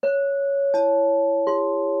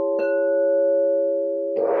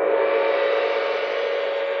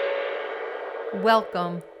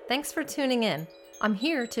Welcome. Thanks for tuning in. I'm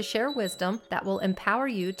here to share wisdom that will empower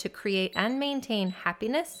you to create and maintain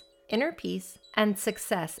happiness, inner peace, and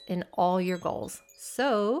success in all your goals.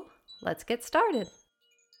 So, let's get started.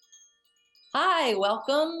 Hi,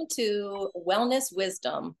 welcome to Wellness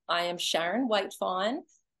Wisdom. I am Sharon Whitefawn,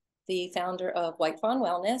 the founder of Whitefawn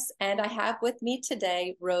Wellness, and I have with me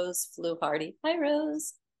today Rose Fluharty. Hi,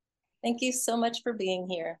 Rose. Thank you so much for being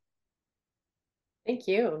here. Thank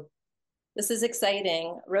you. This is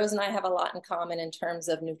exciting. Rose and I have a lot in common in terms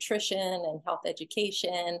of nutrition and health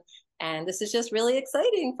education, and this is just really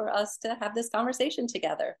exciting for us to have this conversation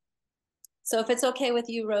together. So if it's okay with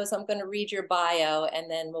you, Rose, I'm going to read your bio and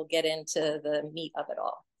then we'll get into the meat of it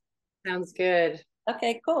all. Sounds good.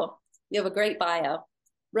 Okay, cool. You have a great bio.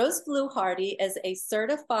 Rose Fluharty is a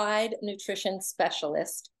certified nutrition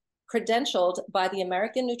specialist credentialed by the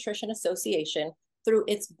American Nutrition Association through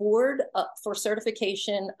its board for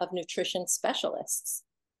certification of nutrition specialists.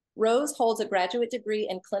 Rose holds a graduate degree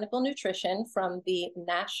in clinical nutrition from the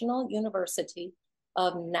National University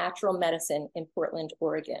of Natural Medicine in Portland,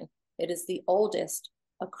 Oregon. It is the oldest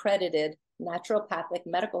accredited naturopathic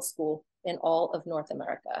medical school in all of North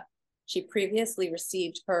America. She previously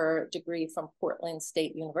received her degree from Portland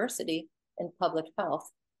State University in public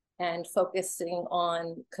health and focusing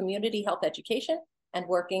on community health education and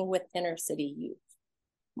working with inner city youth.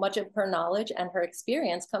 Much of her knowledge and her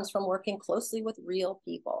experience comes from working closely with real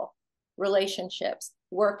people, relationships,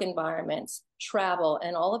 work environments, travel,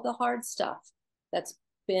 and all of the hard stuff that's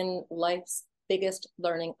been life's biggest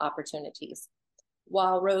learning opportunities.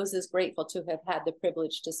 While Rose is grateful to have had the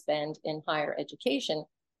privilege to spend in higher education,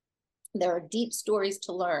 there are deep stories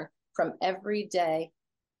to learn from every day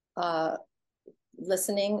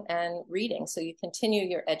listening and reading. So you continue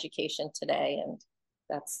your education today, and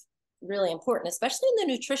that's really important, especially in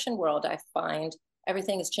the nutrition world. I find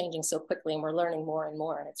everything is changing so quickly and we're learning more and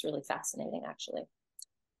more, and it's really fascinating, actually.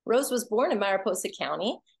 Rose was born in Mariposa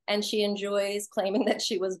County, and she enjoys claiming that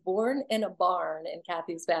she was born in a barn in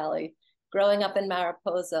Cathy's Valley. Growing up in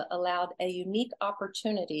Mariposa allowed a unique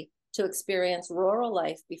opportunity to experience rural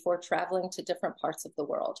life before traveling to different parts of the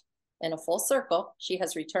world. In a full circle, she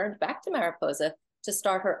has returned back to Mariposa to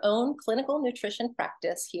start her own clinical nutrition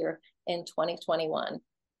practice here in 2021.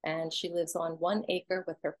 And she lives on 1 acre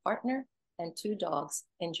with her partner and 2 dogs,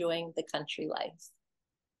 enjoying the country life.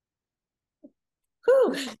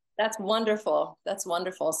 Whew, that's wonderful. That's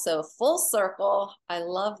wonderful. So full circle, I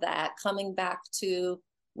love that, coming back to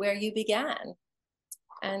where you began.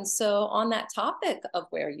 And so on that topic of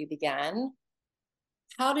where you began,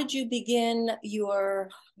 how did you begin your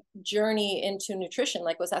journey into nutrition?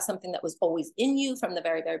 Like, was that something that was always in you from the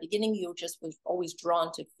very, very beginning? You just was always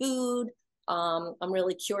drawn to food? I'm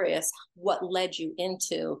really curious what led you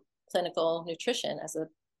into clinical nutrition as a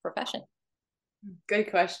profession. Good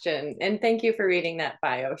question. And thank you for reading that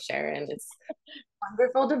bio, Sharon. It's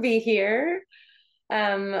wonderful to be here.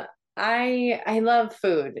 I love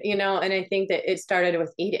food, and I think that it started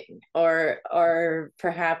with eating or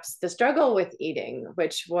perhaps the struggle with eating,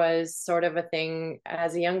 which was sort of a thing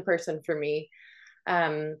as a young person for me.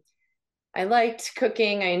 I liked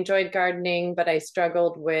cooking, I enjoyed gardening, but I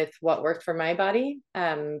struggled with what worked for my body,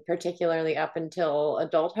 particularly up until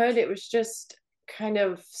adulthood. It was just kind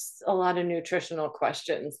of a lot of nutritional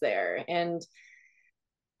questions there. And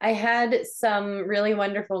I had some really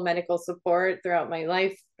wonderful medical support throughout my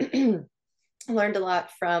life. Learned a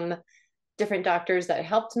lot from different doctors that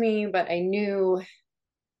helped me, but I knew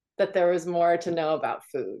that there was more to know about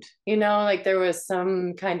food. Like there was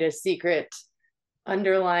some kind of secret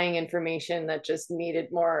underlying information that just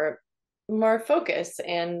needed more focus,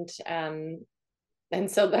 and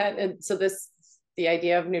so the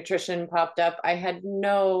idea of nutrition popped up. I had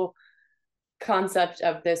no concept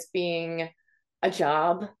of this being a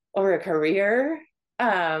job or a career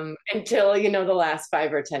until the last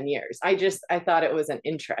 5 or 10 years. I thought it was an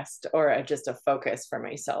interest or just a focus for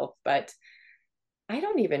myself, but I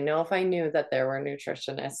don't even know if I knew that there were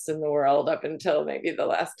nutritionists in the world up until maybe the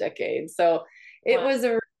last decade. So it was a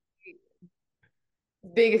really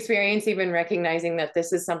big experience, even recognizing that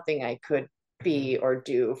this is something I could be or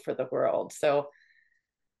do for the world. So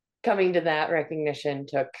coming to that recognition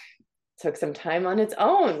took some time on its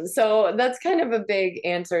own. So that's kind of a big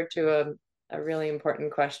answer to a really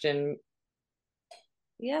important question.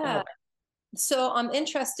 Yeah. So I'm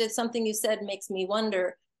interested, something you said makes me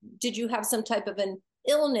wonder, did you have some type of an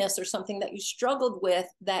illness or something that you struggled with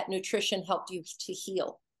that nutrition helped you to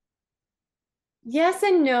heal? Yes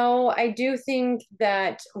and no. I do think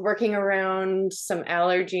that working around some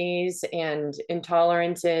allergies and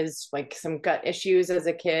intolerances, like some gut issues as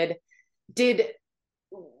a kid, did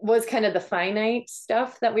was kind of the finite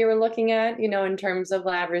stuff that we were looking at, in terms of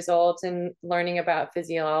lab results and learning about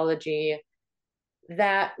physiology.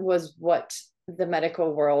 That was what the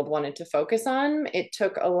medical world wanted to focus on. It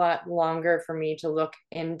took a lot longer for me to look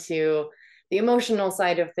into the emotional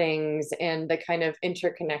side of things and the kind of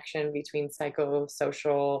interconnection between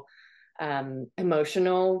psychosocial,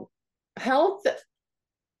 emotional health.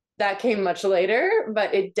 That came much later,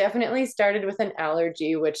 but it definitely started with an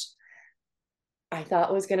allergy, which I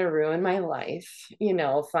thought was going to ruin my life,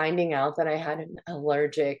 finding out that I had an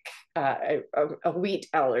allergic, a wheat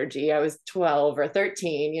allergy. I was 12 or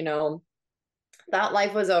 13, thought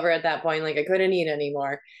life was over at that point. Like I couldn't eat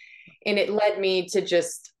anymore. And it led me to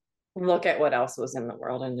just look at what else was in the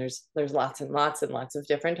world. And there's lots and lots and lots of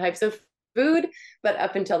different types of food. But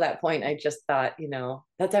up until that point, I just thought,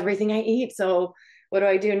 that's everything I eat. So what do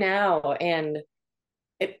I do now? And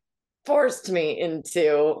it forced me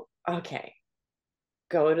into, okay,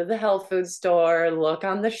 go to the health food store, look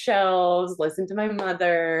on the shelves, listen to my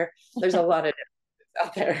mother. There's a lot of difference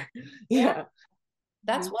out there. Yeah.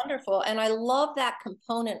 That's wonderful. And I love that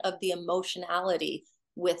component of the emotionality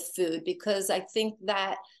with food, because I think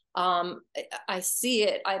that I see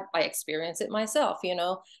it, I experience it myself,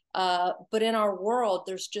 but in our world,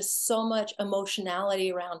 there's just so much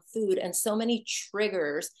emotionality around food and so many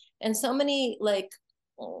triggers and so many like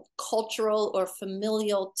cultural or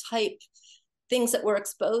familial type things that we're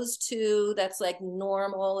exposed to that's like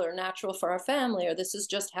normal or natural for our family, or this is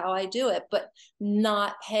just how I do it, but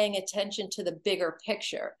not paying attention to the bigger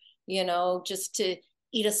picture, just to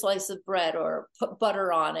eat a slice of bread or put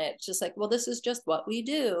butter on it. Just like, well, this is just what we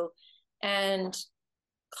do. And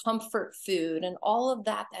comfort food and all of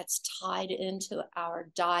that that's tied into our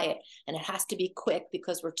diet. And it has to be quick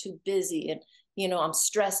because we're too busy. And I'm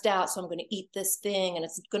stressed out, so I'm going to eat this thing and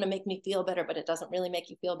it's going to make me feel better, but it doesn't really make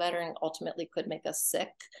you feel better and ultimately could make us sick,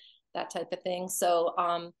 that type of thing. So,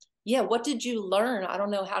 yeah, what did you learn? I don't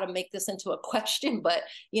know how to make this into a question, but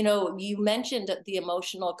you mentioned the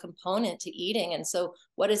emotional component to eating. And so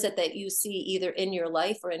what is it that you see either in your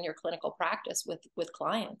life or in your clinical practice with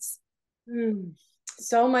clients?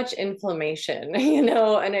 So much inflammation,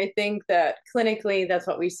 and I think that clinically, that's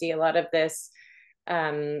what we see a lot of this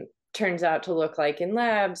turns out to look like in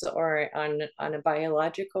labs or on a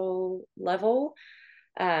biological level.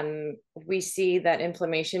 We see that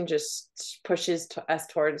inflammation just pushes us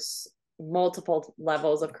towards multiple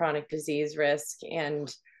levels of chronic disease risk. And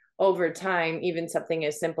over time, even something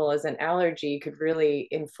as simple as an allergy could really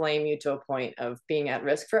inflame you to a point of being at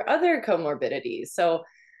risk for other comorbidities. So,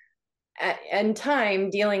 and time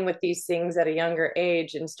dealing with these things at a younger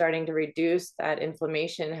age and starting to reduce that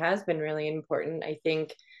inflammation has been really important, I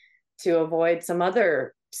think, to avoid some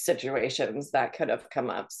other situations that could have come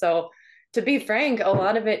up. So, to be frank, a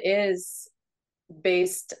lot of it is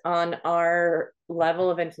based on our level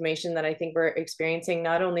of inflammation that I think we're experiencing,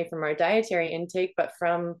 not only from our dietary intake, but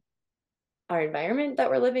from our environment that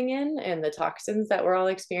we're living in and the toxins that we're all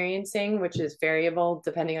experiencing, which is variable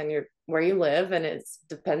depending on where you live, and it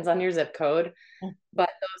depends on your zip code. But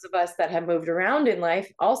those of us that have moved around in life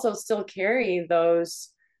also still carry those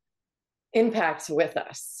impacts with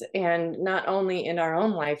us, and not only in our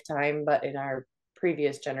own lifetime, but in our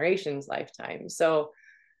previous generations' lifetime. So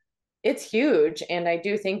it's huge. And I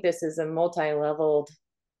do think this is a multi-leveled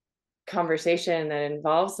conversation that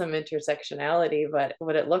involves some intersectionality. But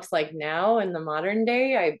what it looks like now in the modern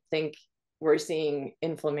day, I think we're seeing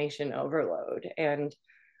inflammation overload. And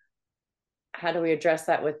how do we address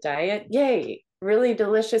that with diet? Yay, really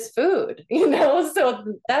delicious food, So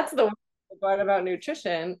that's the part about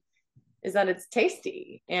nutrition, is that it's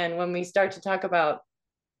tasty. And when we start to talk about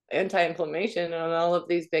anti-inflammation and all of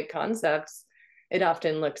these big concepts, it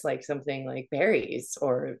often looks like something like berries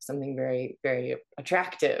or something very, very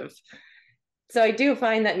attractive. So I do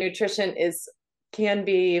find that nutrition can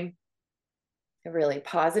be a really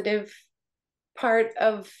positive part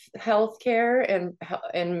of healthcare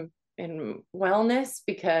and wellness,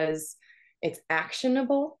 because it's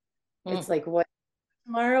actionable. It's like, what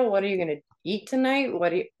tomorrow? What are you going to eat tonight?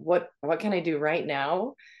 What can I do right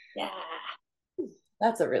now? Yeah.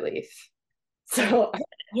 That's a relief. So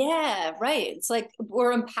Yeah, right. It's like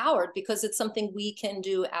we're empowered because it's something we can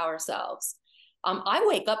do ourselves. I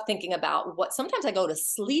wake up thinking about sometimes I go to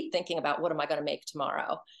sleep thinking about what am I going to make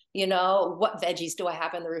tomorrow? What veggies do I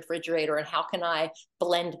have in the refrigerator and how can I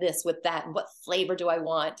blend this with that? And what flavor do I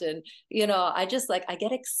want? And, I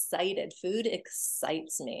get excited. Food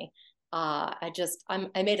excites me. I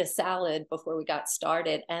made a salad before we got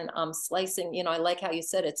started, and I'm slicing, I like how you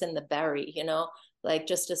said it's in the berry, like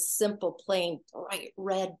just a simple, plain, bright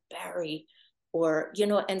red berry. or,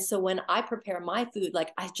 and so when I prepare my food,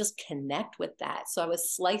 like I just connect with that. So I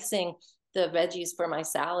was slicing the veggies for my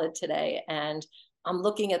salad today, and I'm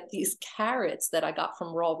looking at these carrots that I got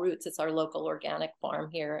from Raw Roots. It's our local organic farm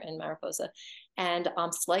here in Mariposa. And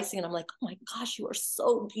I'm slicing and I'm like, oh my gosh, you are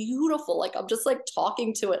so beautiful. Like I'm just like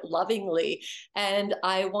talking to it lovingly. And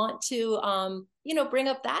I want to, bring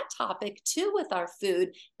up that topic too with our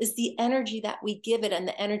food, is the energy that we give it, and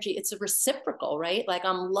the energy, it's a reciprocal, right? Like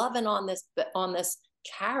I'm loving on this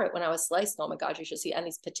carrot when I was slicing. Oh my gosh, you should see. And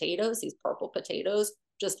these potatoes, these purple potatoes,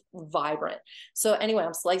 just vibrant. So anyway,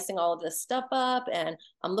 I'm slicing all of this stuff up, and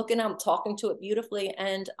I'm talking to it beautifully,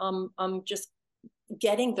 and I'm just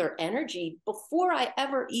getting their energy before I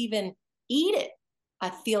ever even eat it.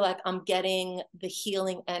 I feel like I'm getting the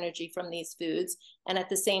healing energy from these foods, and at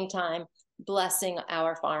the same time blessing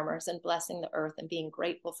our farmers and blessing the earth and being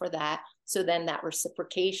grateful for that. So then that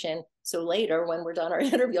reciprocation. So later when we're done our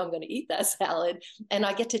interview, I'm going to eat that salad, and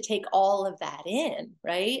I get to take all of that in,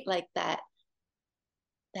 right? Like that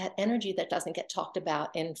energy that doesn't get talked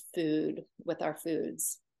about in food with our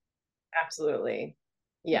foods. Absolutely.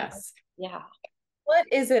 Yes. Yeah. What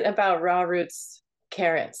is it about Raw Roots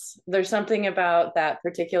carrots? There's something about that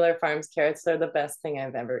particular farm's carrots. They're the best thing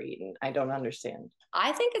I've ever eaten. I don't understand.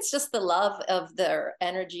 I think it's just the love of their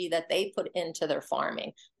energy that they put into their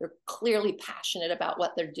farming. They're clearly passionate about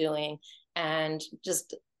what they're doing, and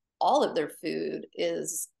just all of their food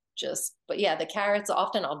is just, but yeah, the carrots,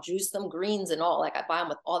 often I'll juice them, greens and all. Like I buy them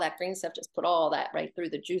with all that green stuff, just put all that right through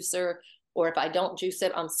the juicer. Or if I don't juice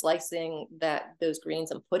it, I'm slicing those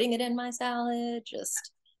greens and putting it in my salad.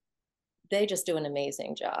 They just do an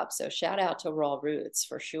amazing job. So shout out to Raw Roots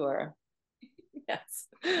for sure. Yes,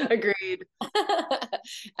 agreed.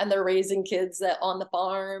 And they're raising kids that on the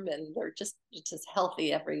farm, and they're just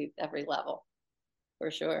healthy every level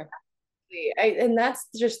for sure. And that's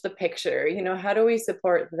just the picture, how do we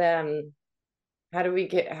support them? How do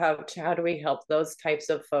we help those types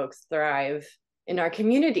of folks thrive in our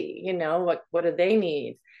community? What do they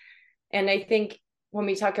need? And I think when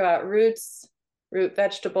we talk about root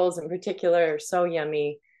vegetables in particular are so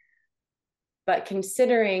yummy, but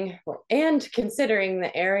considering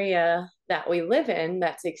the area that we live in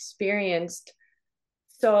that's experienced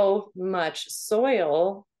so much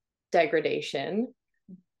soil degradation,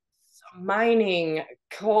 mining,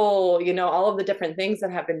 coal, all of the different things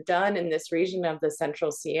that have been done in this region of the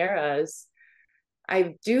Central Sierras,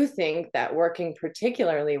 I do think that working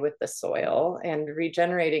particularly with the soil and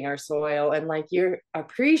regenerating our soil, and like you're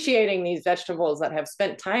appreciating these vegetables that have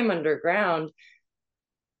spent time underground,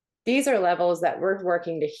 these are levels that we're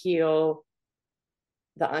working to heal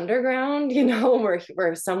the underground.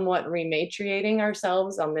 We're somewhat rematriating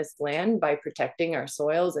ourselves on this land by protecting our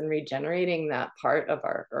soils and regenerating that part of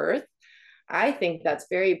our earth. I think that's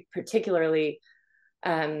very particularly,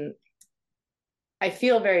 I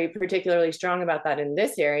feel very particularly strong about that in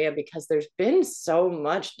this area, because there's been so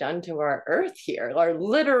much done to our earth here, our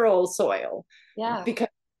literal soil. Yeah. Because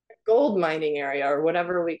gold mining area, or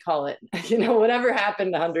whatever we call it, whatever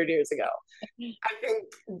happened 100 years ago. I think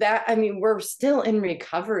that, we're still in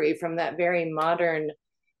recovery from that very modern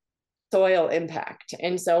soil impact.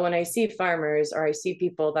 And so when I see farmers, or I see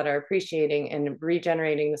people that are appreciating and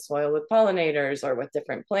regenerating the soil with pollinators or with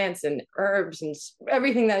different plants and herbs and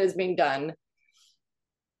everything that is being done,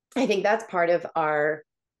 I think that's part of our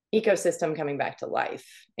ecosystem coming back to life,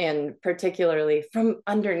 and particularly from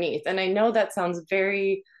underneath. And I know that sounds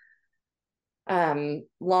very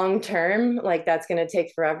long term, like that's going to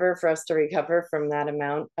take forever for us to recover from that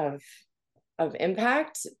amount of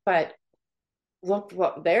impact, but look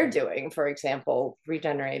what they're doing, for example,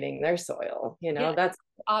 regenerating their soil, Yeah, that's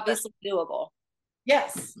obviously doable.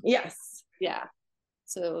 Yes. Yeah.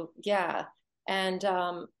 So yeah. And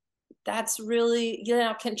that's really,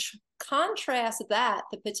 can contrast that,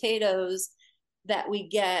 the potatoes that we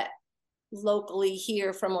get locally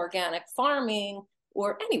here from organic farming,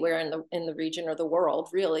 or anywhere in the region or the world,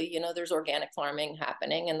 really, there's organic farming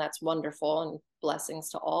happening, and that's wonderful, and blessings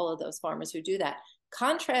to all of those farmers who do that.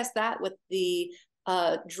 Contrast that with the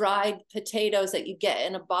dried potatoes that you get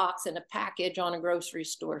in a box, in a package on a grocery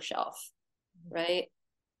store shelf, right?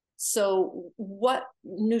 So what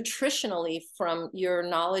nutritionally, from your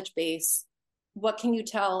knowledge base, what can you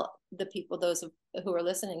tell the people, those who are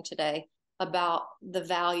listening today, about the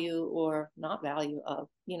value or not value of,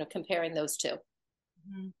 comparing those two?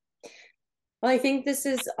 Well, I think this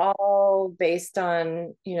is all based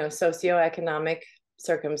on, socioeconomic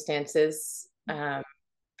circumstances.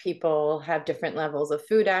 People have different levels of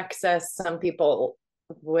food access. Some people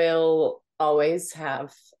will always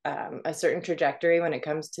have a certain trajectory when it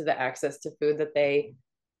comes to the access to food that they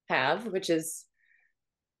have, which is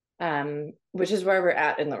where we're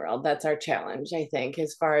at in the world. That's our challenge, I think,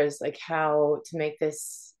 as far as like how to make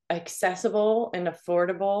this accessible and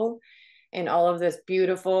affordable, and all of this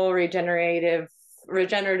beautiful regenerative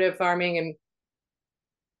farming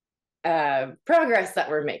and progress that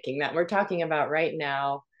we're making, that we're talking about right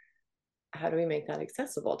now. How do we make that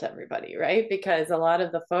accessible to everybody, right? Because a lot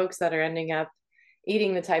of the folks that are ending up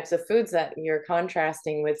eating the types of foods that you're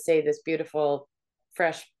contrasting with, say, this beautiful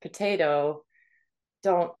fresh potato,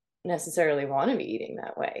 don't necessarily want to be eating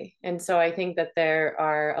that way. And so I think that there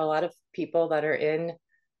are a lot of people that are in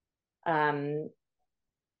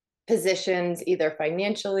positions, either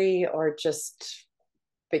financially or just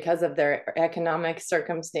because of their economic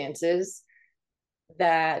circumstances,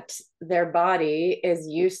 that their body is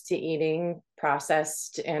used to eating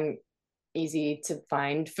processed and easy to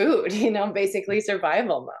find food, basically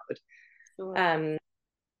survival mode. Sure.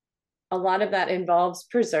 A lot of that involves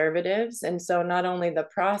preservatives. And so not only the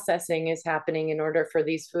processing is happening in order for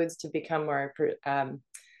these foods to become more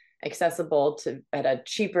accessible to at a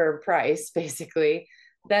cheaper price, basically,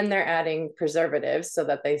 then they're adding preservatives so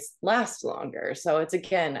that they last longer. So it's,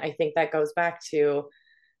 again, I think that goes back to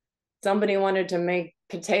somebody wanted to make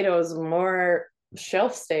potatoes more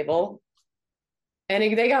shelf stable and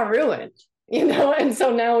they got ruined, and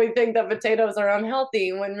so now we think that potatoes are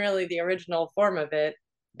unhealthy when really the original form of it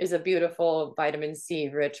is a beautiful vitamin C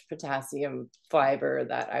rich potassium fiber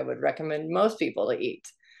that I would recommend most people to eat.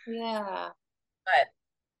 Yeah.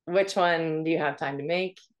 But which one do you have time to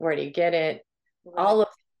make? Where do you get it? Right. All of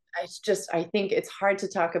I think it's hard to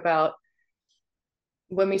talk about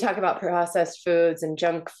when we talk about processed foods and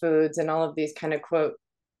junk foods and all of these kind of quote.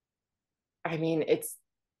 I mean, it's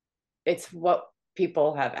what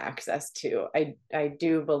people have access to. I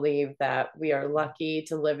do believe that we are lucky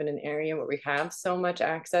to live in an area where we have so much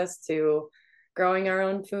access to growing our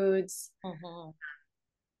own foods. Mm-hmm.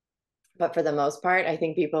 But for the most part, I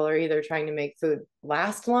think people are either trying to make food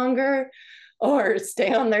last longer or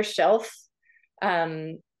stay on their shelf,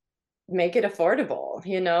 make it affordable,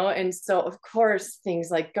 And so, of course,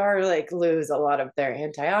 things like garlic lose a lot of their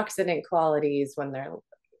antioxidant qualities when they're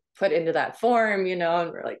put into that form,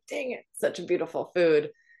 and we're like, dang it, such a beautiful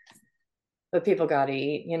food. But people got to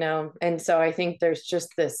eat, And so I think there's just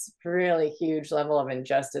this really huge level of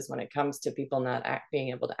injustice when it comes to people not being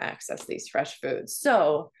able to access these fresh foods.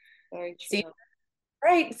 So, very true.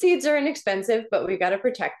 Seeds are inexpensive, but we got to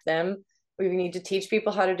protect them. We need to teach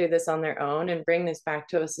people how to do this on their own and bring this back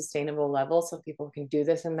to a sustainable level so people can do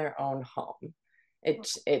this in their own home.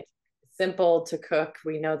 It's simple to cook.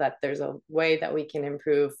 We know that there's a way that we can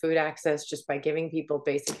improve food access just by giving people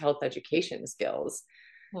basic health education skills.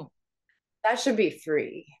 That should be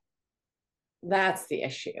free. That's the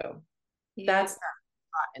issue. Yeah. That's not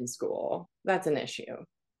taught in school. That's an issue.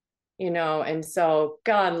 And so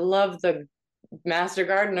God love the master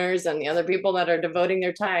gardeners and the other people that are devoting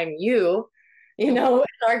their time, in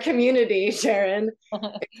our community, Sharon.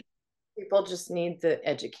 People just need the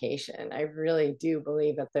education. I really do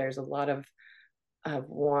believe that there's a lot of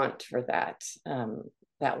want for that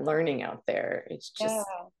learning out there. It's just, yeah,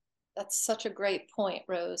 that's such a great point,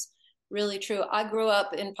 Rose. Really true. I grew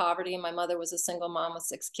up in poverty, and my mother was a single mom with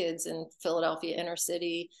 6 kids in Philadelphia inner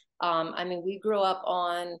city. We grew up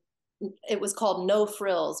on, it was called no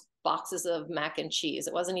frills boxes of mac and cheese.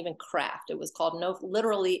 It wasn't even Kraft. It was called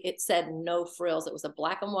literally it said no frills. It was a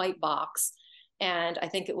black and white box. And I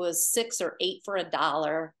think it was 6 or 8 for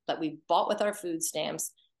 $1 that we bought with our food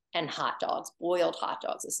stamps, and hot dogs, boiled hot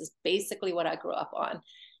dogs. This is basically what I grew up on.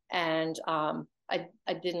 And I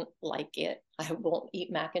didn't like it. I won't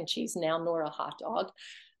eat mac and cheese now, nor a hot dog.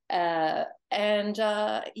 So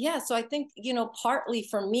I think, partly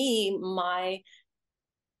for me, my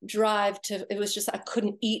drive it was just, I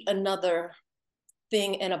couldn't eat another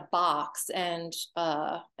thing in a box. And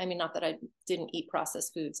not that I didn't eat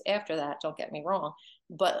processed foods after that, don't get me wrong,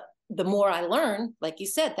 but the more I learned, like you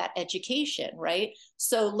said, that education, right?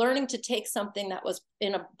 So learning to take something that was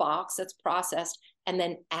in a box that's processed and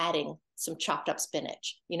then adding some chopped up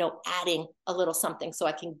spinach, adding a little something so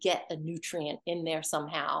I can get a nutrient in there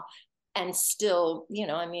somehow. And still,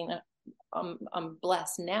 I'm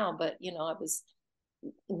blessed now, but I was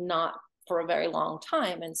not for a very long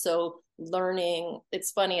time. And so learning,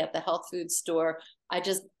 it's funny, at the health food store, I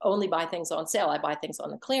just only buy things on sale. I buy things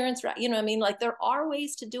on the clearance rack. Like there are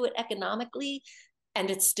ways to do it economically,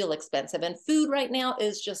 and it's still expensive. And food right now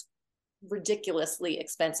is just ridiculously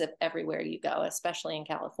expensive everywhere you go, especially in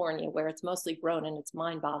California, where it's mostly grown, and it's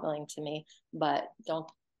mind-boggling to me. But don't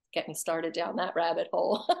get me started down that rabbit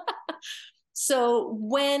hole. So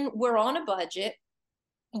when we're on a budget,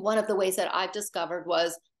 one of the ways that I've discovered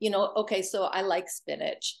was, okay, so I like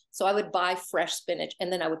spinach. So I would buy fresh spinach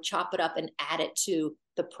and then I would chop it up and add it to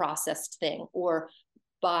the processed thing, or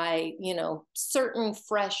buy, certain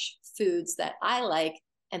fresh foods that I like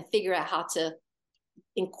and figure out how to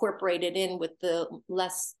incorporate it in with the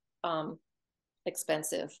less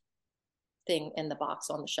expensive thing in the box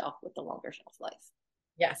on the shelf with the longer shelf life.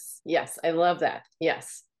 Yes, yes, I love that.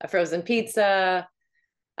 Yes, a frozen pizza,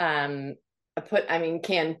 canned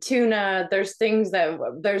tuna. There's things that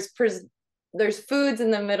there's foods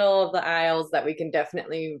in the middle of the aisles that we can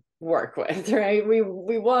definitely work with, right? We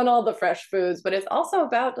want all the fresh foods, but it's also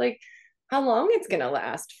about like how long it's gonna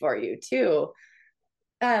last for you too.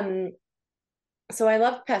 Um, so I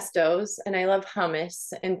love pestos and I love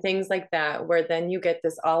hummus and things like that, where then you get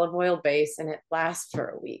this olive oil base and it lasts for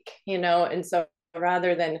a week, And so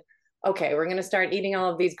rather than, okay, we're going to start eating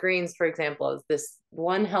all of these greens, for example, is this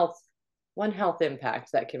one health impact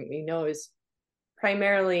that can, is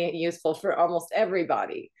primarily useful for almost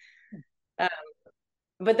everybody. Um,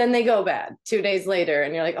 but then they go bad 2 days later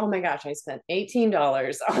and you're like, oh my gosh, I spent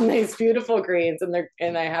 $18 on these beautiful greens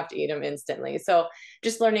and I have to eat them instantly. So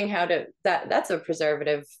just learning how to, that's a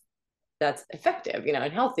preservative that's effective,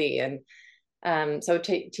 and healthy. And so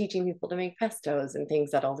teaching people to make pestos and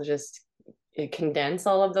things that'll just condense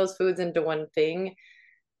all of those foods into one thing.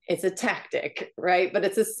 It's a tactic, right? But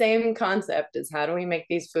it's the same concept as how do we make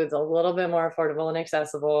these foods a little bit more affordable and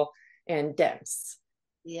accessible and dense.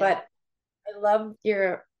 Yeah. But I love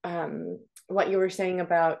your what you were saying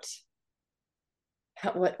about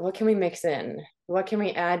what can we mix in? What can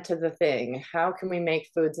we add to the thing? How can we make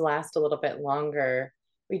foods last a little bit longer?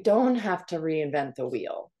 We don't have to reinvent the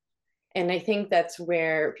wheel. And I think that's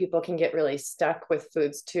where people can get really stuck with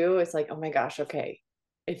foods too. It's like, oh my gosh, okay.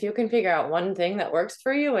 If you can figure out one thing that works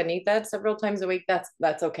for you and eat that several times a week, that's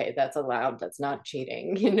okay. That's allowed. That's not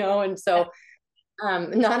cheating, And so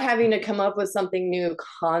not having to come up with something new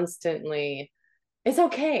constantly, it's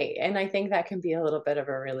okay. And I think that can be a little bit of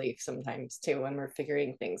a relief sometimes too when we're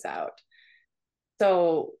figuring things out.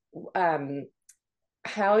 So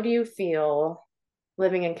how do you feel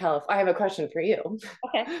living in California? I have a question for you.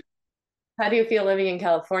 Okay. How do you feel living in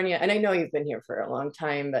California? And I know you've been here for a long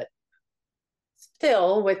time, but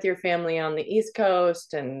still with your family on the East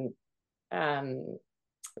Coast. And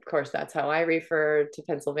of course, that's how I refer to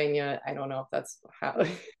Pennsylvania. I don't know if that's how.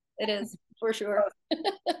 It is, for sure.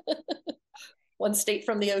 One state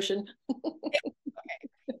from the ocean.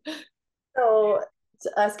 So,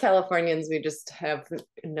 to us Californians, we just have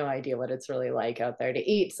no idea what it's really like out there to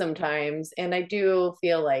eat sometimes. And I do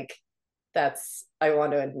feel like I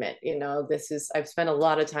want to admit, I've spent a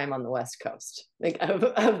lot of time on the West Coast, like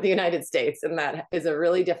of the United States, and that is a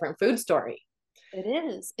really different food story. It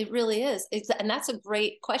is. It really is. And that's a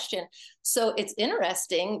great question. So it's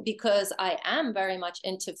interesting because I am very much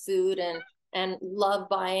into food and love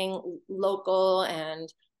buying local, and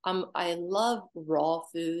I love raw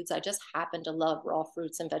foods. I just happen to love raw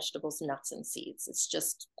fruits and vegetables, nuts and seeds. It's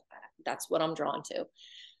just that's what I'm drawn to.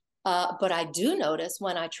 But I do notice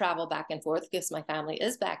when I travel back and forth, because my family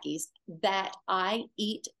is back east, that I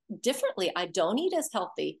eat differently. I don't eat as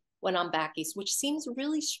healthy when I'm back east, which seems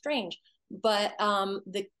really strange. But I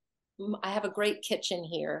have a great kitchen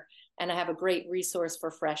here, and I have a great resource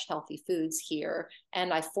for fresh, healthy foods here,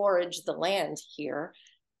 and I forage the land here.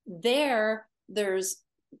 There's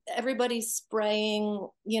everybody's spraying,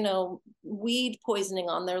 weed poisoning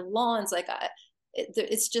on their lawns.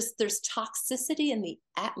 It's just there's toxicity in the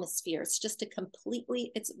atmosphere. It's just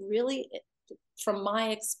it's really, from my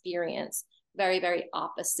experience, very, very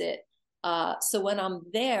opposite. So when I'm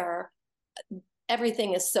there,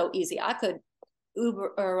 everything is so easy. I could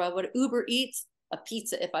Uber Eats a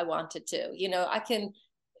pizza if I wanted to.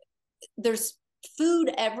 There's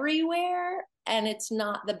food everywhere, and it's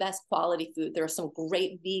not the best quality food. There are some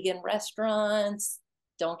great vegan restaurants.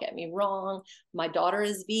 Don't get me wrong. My daughter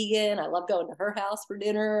is vegan. I love going to her house for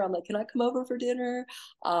dinner. I'm like, can I come over for dinner?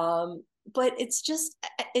 But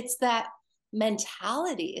it's that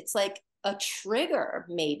mentality. It's like a trigger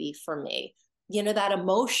maybe for me, that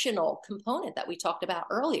emotional component that we talked about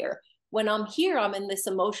earlier. When I'm here, I'm in this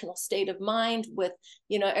emotional state of mind with,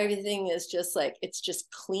 everything is just like, it's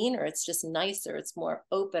just cleaner. It's just nicer. It's more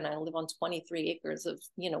open. I live on 23 acres of,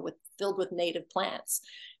 filled with native plants.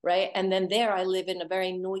 Right. And then there I live in a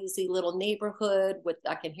very noisy little neighborhood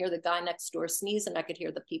I can hear the guy next door sneeze, and I could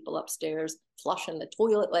hear the people upstairs flushing the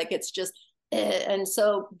toilet. Like it's just, and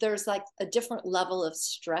so there's like a different level of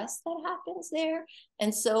stress that happens there.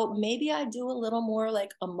 And so maybe I do a little more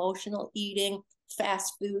like emotional eating,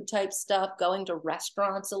 fast food type stuff, going to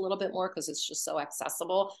restaurants a little bit more because it's just so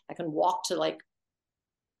accessible. I can walk to like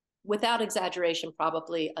without exaggeration,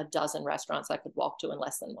 probably a dozen restaurants I could walk to in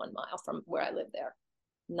less than 1 mile from where I live there.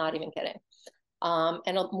 Not even kidding.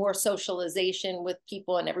 And a more socialization with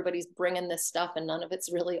people, and everybody's bringing this stuff, and none of it's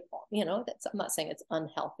really, that's, I'm not saying it's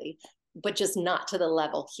unhealthy, but just not to the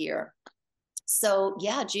level here. So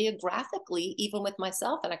yeah, geographically, even with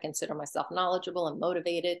myself, and I consider myself knowledgeable and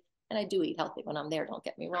motivated, and I do eat healthy when I'm there, don't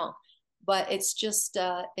get me wrong, but it's just,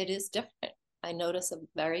 it is different. I notice a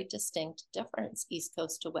very distinct difference, East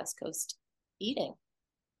Coast to West Coast eating.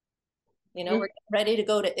 We're ready to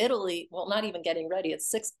go to Italy. Well, not even getting ready. It's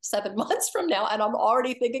 6, 7 months from now, and I'm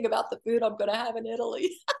already thinking about the food I'm going to have in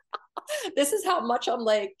Italy. This is how much I'm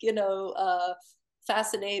like,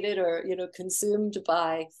 fascinated or, consumed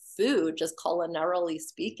by food, just culinarily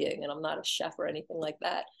speaking. And I'm not a chef or anything like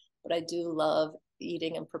that, but I do love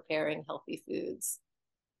eating and preparing healthy foods.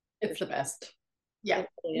 It's the best. Yeah.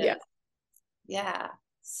 Yeah. Yeah.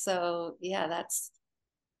 So yeah, that's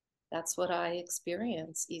what I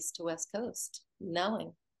experience, East to West Coast,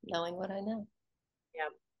 knowing what I know. Yeah.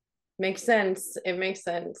 Makes sense. It makes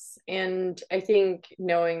sense. And I think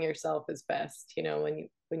knowing yourself is best, when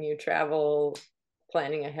you travel,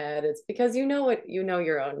 planning ahead, it's because you know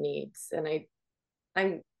your own needs. And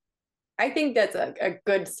I think that's a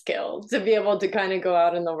good skill, to be able to kind of go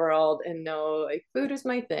out in the world and know, like, food is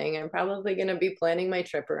my thing. I'm probably going to be planning my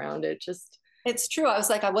trip around it. It's true. I was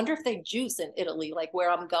like, I wonder if they juice in Italy, like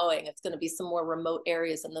where I'm going. It's going to be some more remote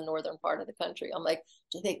areas in the northern part of the country. I'm like,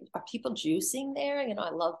 are people juicing there?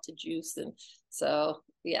 I love to juice. And so,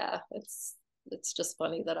 yeah, it's just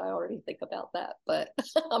funny that I already think about that, but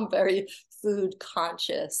I'm very food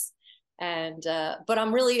conscious. And, but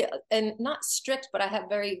I'm really, and not strict, but I have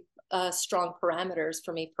very strong parameters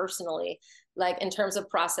for me personally, like in terms of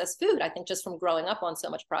processed food. I think just from growing up on so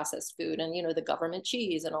much processed food and, the government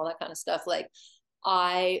cheese and all that kind of stuff, like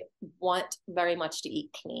I want very much to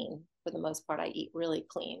eat clean. For the most part, I eat really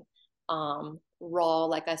clean. Raw,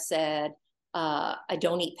 like I said, I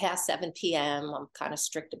don't eat past 7 p.m. I'm kind of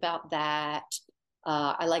strict about that.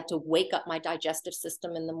 I like to wake up my digestive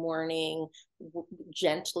system in the morning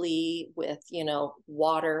gently with,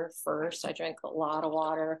 water first. I drink a lot of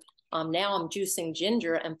water. Now I'm juicing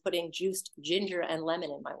ginger and putting juiced ginger and lemon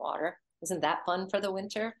in my water. Isn't that fun for the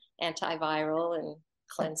winter? Antiviral and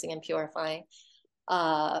cleansing and purifying.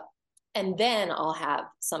 And then I'll have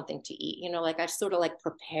something to eat. Like I sort of like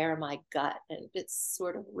prepare my gut, and it's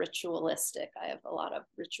sort of ritualistic. I have a lot of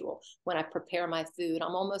ritual when I prepare my food.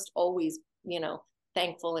 I'm almost always,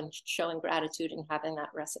 thankful and showing gratitude and having that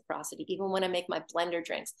reciprocity. Even when I make my blender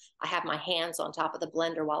drinks, I have my hands on top of the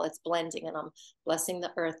blender while it's blending, and I'm blessing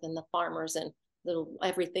the earth and the farmers and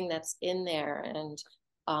everything that's in there. And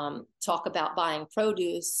talk about buying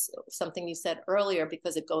produce, something you said earlier,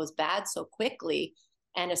 because it goes bad so quickly.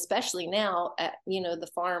 And especially now at, the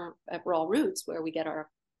farm at Raw Roots, where we get our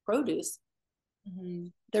produce,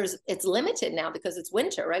 it's limited now because it's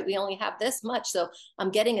winter, right? We only have this much. So I'm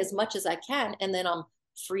getting as much as I can, and then I'm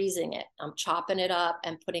freezing it. I'm chopping it up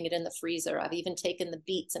and putting it in the freezer. I've even taken the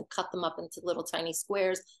beets and cut them up into little tiny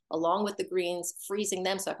squares along with the greens, freezing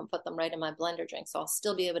them so I can put them right in my blender drink. So I'll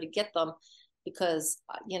still be able to get them because,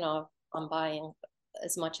 I'm buying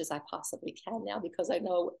as much as I possibly can now, because I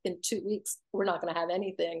know in 2 weeks we're not going to have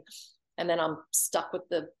anything. And then I'm stuck with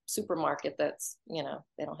the supermarket that's,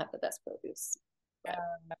 they don't have the best produce.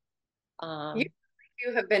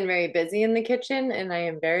 You have been very busy in the kitchen, and I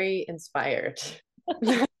am very inspired.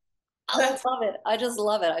 I love it. I just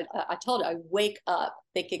love it. I told you, I wake up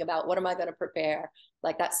thinking about what am I going to prepare?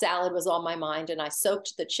 Like that salad was on my mind, and I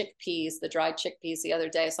soaked the chickpeas, the dried chickpeas the other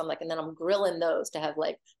day. So I'm like, and then I'm grilling those to have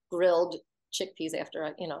like grilled chickpeas after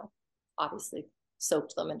I, obviously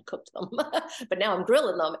soaked them and cooked them. But now I'm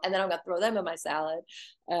grilling them, and then I'm going to throw them in my salad.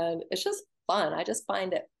 And it's just fun. I just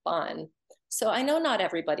find it fun. So I know not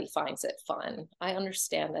everybody finds it fun. I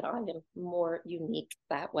understand that I am more unique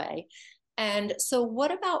that way. And so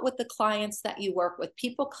what about with the clients that you work with?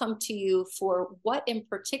 People come to you for what in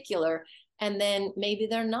particular? And then maybe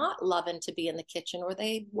they're not loving to be in the kitchen, or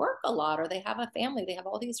they work a lot, or they have a family, they have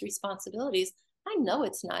all these responsibilities. I know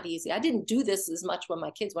it's not easy. I didn't do this as much when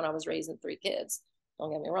I was raising 3 kids.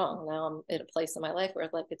 Don't get me wrong. Now I'm at a place in my life where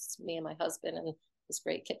like it's me and my husband and this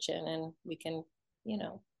great kitchen, and we can,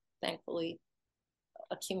 thankfully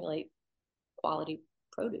accumulate quality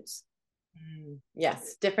produce.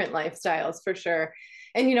 Yes, different lifestyles for sure.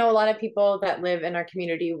 And, a lot of people that live in our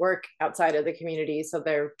community work outside of the community. So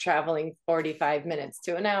they're traveling 45 minutes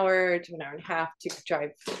to an hour and a half to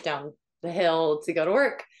drive down the hill to go to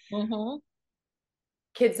work. Mm-hmm.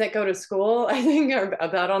 Kids that go to school, I think, are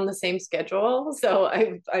about on the same schedule. So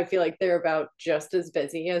I feel like they're about just as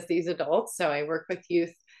busy as these adults. So I work with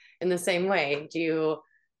youth in the same way.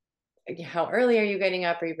 How early are you getting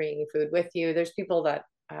up? Are you bringing food with you? There's people that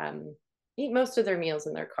eat most of their meals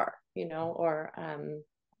in their car, or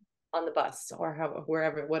on the bus, or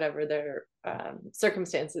wherever, whatever their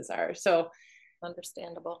circumstances are. So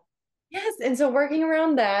Understandable. yes, and so working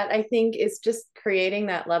around that, I think, is just creating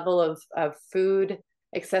that level of food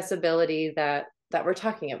accessibility that we're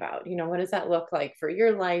talking about. What does that look like for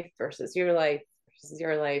your life versus your life versus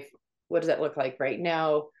your life? What does that look like right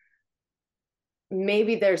now?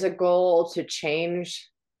 Maybe there's a goal to change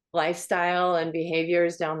lifestyle and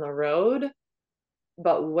behaviors down the road,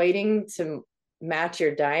 but waiting to match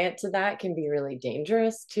your diet to that can be really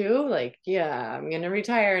dangerous too. Like, yeah, I'm going to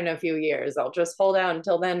retire in a few years. I'll just hold out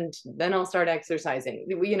until then I'll start exercising.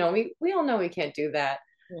 We all know we can't do that.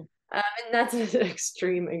 Mm. And that's an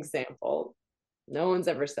extreme example. No one's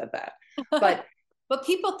ever said that. But But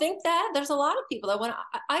people think that. There's a lot of people that when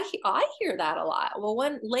I hear that a lot. Well,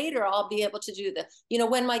 when later I'll be able to do the,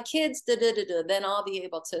 when my kids da da da da, then I'll be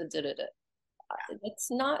able to da da da. It's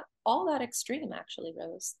not all that extreme, actually,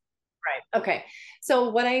 Rose. right. Okay. So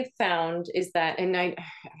what I found is that, and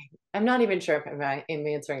I'm not even sure if I'm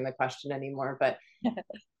answering the question anymore, but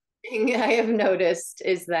thing I have noticed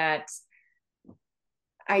is that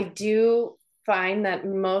I do find that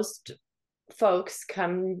most folks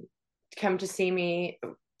come to see me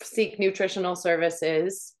seek nutritional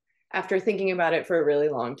services after thinking about it for a really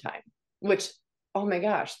long time, which, oh my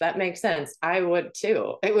gosh, that makes sense. I would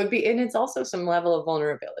too. It would be, and it's also some level of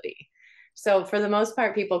vulnerability. So for the most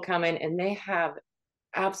part, people come in and they have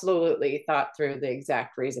absolutely thought through the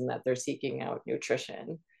exact reason that they're seeking out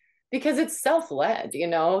nutrition, because it's self-led.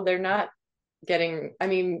 They're not getting, I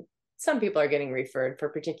mean, some people are getting referred for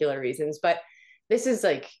particular reasons, but this is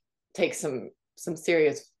like takes some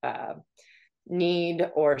serious need,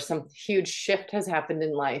 or some huge shift has happened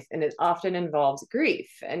in life, and it often involves grief.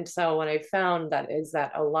 And so what I found that is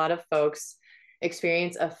that a lot of folks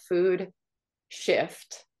experience a food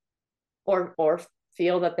shift, or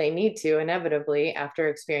feel that they need to inevitably after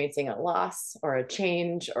experiencing a loss or a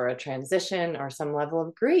change or a transition or some level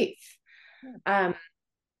of grief.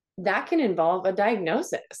 That can involve a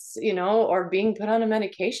diagnosis, or being put on a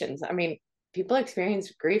medications. I mean, people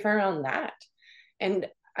experience grief around that. And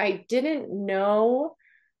I didn't know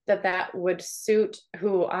that would suit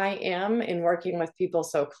who I am in working with people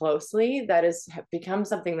so closely. That has become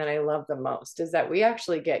something that I love the most, is that we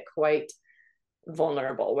actually get quite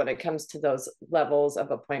vulnerable when it comes to those levels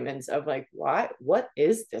of appointments of like, what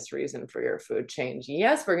is this reason for your food change?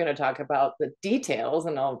 Yes, we're going to talk about the details,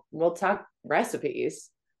 and we'll talk recipes,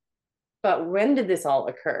 but when did this all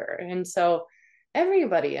occur? And so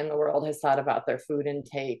everybody in the world has thought about their food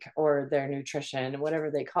intake or their nutrition,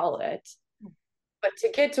 whatever they call it. But to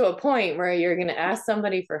get to a point where you're going to ask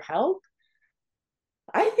somebody for help,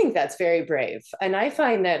 I think that's very brave. And I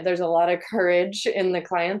find that there's a lot of courage in the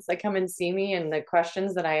clients that come and see me, and the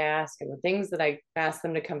questions that I ask and the things that I ask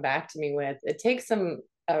them to come back to me with. It takes a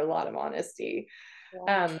lot of honesty.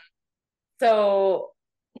 Yeah. So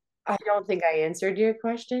I don't think I answered your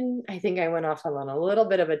question. I think I went off on a little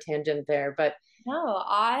bit of a tangent there, but No,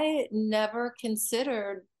 I never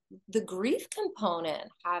considered the grief component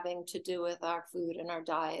having to do with our food and our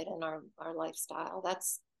diet and our lifestyle.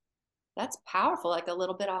 That's powerful. Like a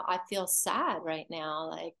little bit, I feel sad right now.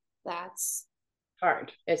 Like that's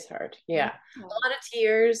hard. It's hard. yeah. Yeah. A lot of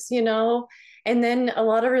tears, and then a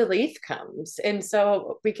lot of relief comes. And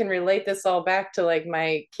so we can relate this all back to like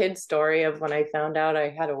my kid story of when I found out I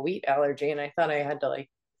had a wheat allergy, and I thought I had to like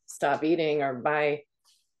stop eating or buy,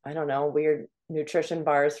 I don't know, weird nutrition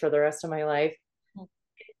bars for the rest of my life.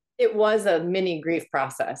 It was a mini grief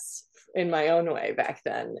process in my own way back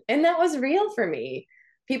then. And that was real for me.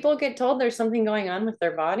 People get told there's something going on with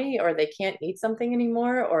their body, or they can't eat something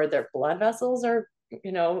anymore, or their blood vessels are,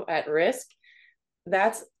 at risk.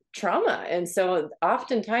 That's trauma. And so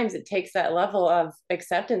oftentimes it takes that level of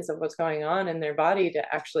acceptance of what's going on in their body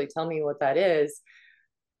to actually tell me what that is.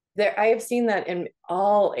 I have seen that in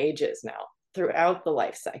all ages now throughout the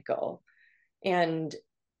life cycle. And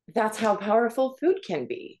that's how powerful food can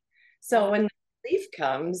be. So when the relief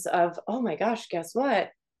comes of, oh my gosh, guess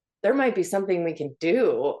what? There might be something we can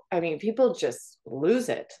do. I mean, people just lose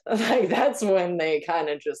it. Like that's when they kind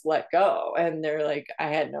of just let go. And they're like, I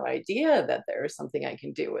had no idea that there was something I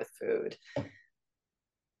can do with food.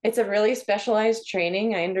 It's a really specialized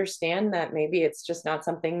training. I understand that maybe it's just not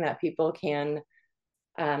something that people can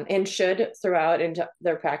and should throw out into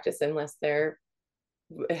their practice unless they're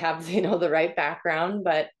have the right background.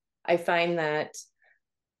 But I find that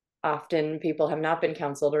often people have not been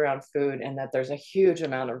counseled around food, and that there's a huge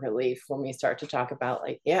amount of relief when we start to talk about,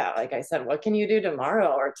 like, yeah, like I said, what can you do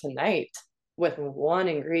tomorrow or tonight with one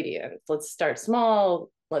ingredient? Let's start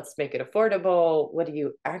small. Let's make it affordable. What do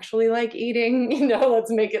you actually like eating?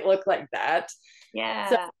 Let's make it look like that. So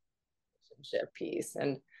Yeah. relationship piece.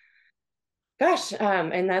 And gosh,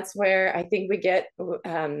 and that's where I think we get to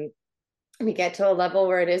a level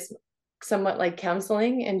where it is somewhat like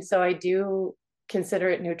counseling. And so I do consider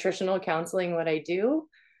it nutritional counseling what I do.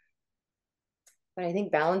 But I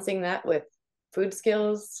think balancing that with food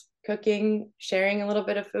skills, cooking, sharing a little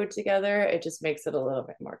bit of food together, it just makes it a little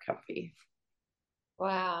bit more comfy.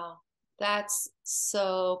 Wow. That's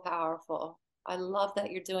so powerful. I love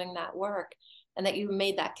that you're doing that work and that you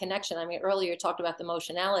made that connection. I mean, earlier you talked about the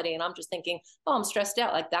emotionality, and I'm just thinking, oh, I'm stressed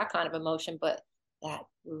out, like that kind of emotion, but that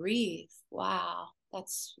grief, wow,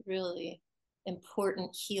 that's really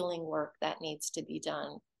important healing work that needs to be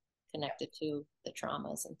done connected to the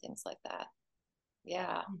traumas and things like that.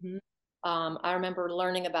 Yeah. Mm-hmm. I remember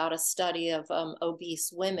learning about a study of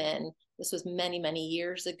obese women. This was many, many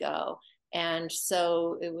years ago. And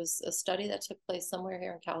so it was a study that took place somewhere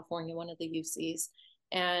here in California, one of the UCs.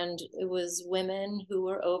 And it was women who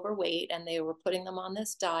were overweight, and they were putting them on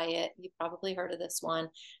this diet. You probably heard of this one.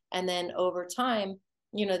 And then over time,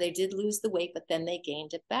 they did lose the weight, but then they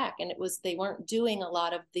gained it back. And they weren't doing a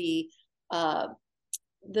lot of uh,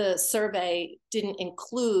 the survey didn't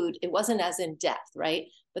include, it wasn't as in depth, right?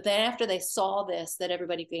 But then after they saw this, that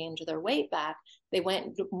everybody gained their weight back, they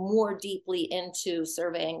went more deeply into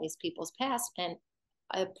surveying these people's past. And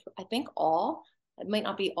I think all, it might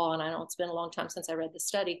not be all, and I know it's been a long time since I read the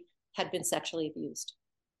study, had been sexually abused.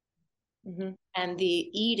 Mm-hmm. And the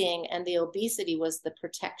eating and the obesity was the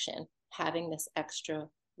protection, having this extra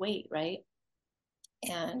weight, right?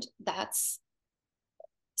 And that's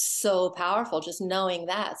so powerful, just knowing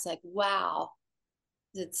that. It's like, wow,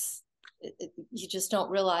 you just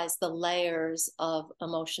don't realize the layers of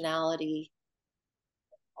emotionality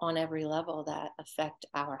on every level that affect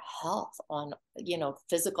our health, on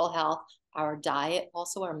physical health, our diet,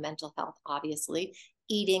 also our mental health, obviously.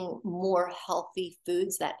 Eating more healthy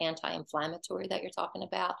foods, that anti-inflammatory that you're talking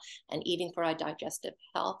about, and eating for our digestive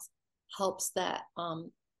health helps that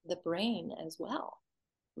the brain as well,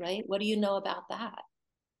 right? What do you know about that?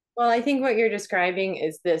 Well, I think what you're describing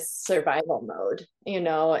is this survival mode,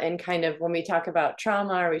 and kind of when we talk about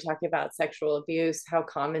trauma or we talk about sexual abuse, how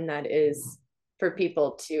common that is for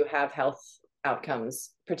people to have health outcomes,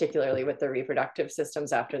 particularly with their reproductive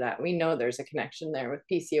systems after that. We know there's a connection there with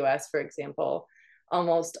PCOS, for example.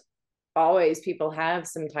 Almost always people have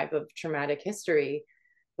some type of traumatic history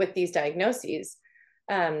with these diagnoses.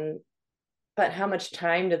 Um, but how much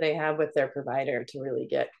time do they have with their provider to really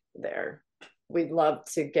get there? We'd love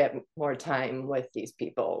to get more time with these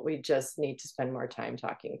people. We just need to spend more time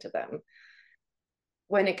talking to them.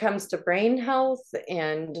 When it comes to brain health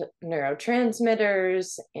and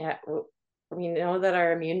neurotransmitters, we know that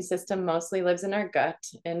our immune system mostly lives in our gut.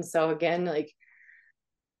 And so again, like,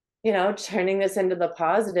 turning this into the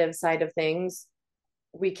positive side of things,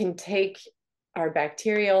 we can take our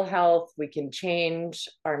bacterial health, we can change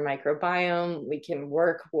our microbiome, we can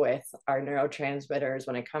work with our neurotransmitters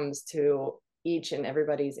when it comes to each and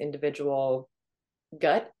everybody's individual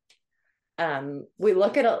gut. We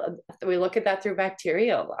look at that through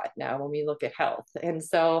bacteria a lot now when we look at health, and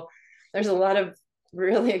so there's a lot of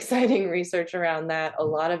really exciting research around that. A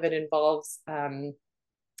lot of it involves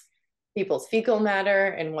people's fecal matter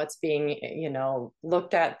and what's being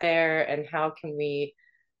looked at there, and how can we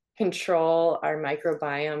control our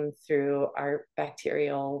microbiome through our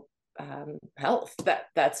bacterial health.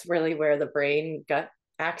 That's really where the brain gut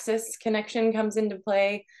axis connection comes into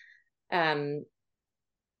play.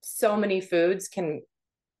 So many foods can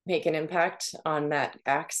make an impact on that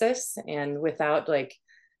axis, and without like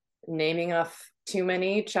naming off too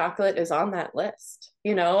many, chocolate is on that list,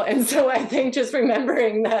 and so I think just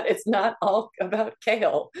remembering that it's not all about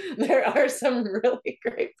kale. There are some really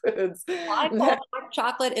great foods I call that... dark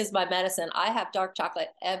chocolate is my medicine. I have dark chocolate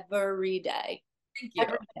every day. Thank you.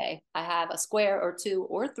 Every day. I have a square or two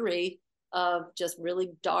or three of just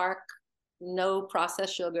really dark, no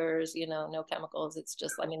processed sugars, no chemicals. It's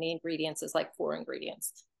just, I mean, the ingredients is like 4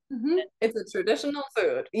 ingredients. Mm-hmm. It's a traditional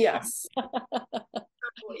food. Yes.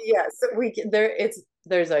 Yes,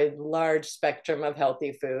 there's a large spectrum of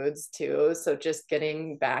healthy foods too. So just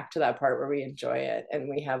getting back to that part where we enjoy it and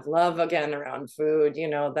we have love again around food,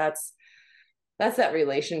 that's that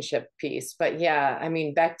relationship piece. But yeah, I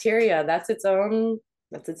mean, bacteria, that's its own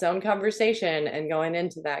conversation, and going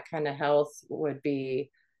into that kind of health would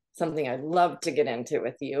be something I'd love to get into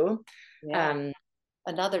with you. Yeah.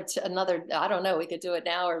 another, I don't know, we could do it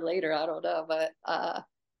now or later, I don't know, but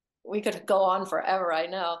we could go on forever, I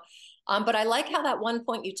know. But I like how that one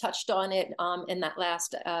point you touched on it in that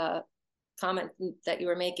last comment that you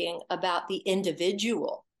were making about the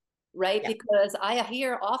individual, right? Yeah. Because I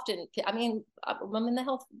hear often, I mean, I'm in the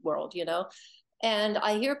health world, and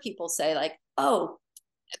I hear people say like, oh,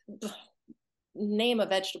 name a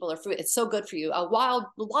vegetable or fruit, it's so good for you. Wild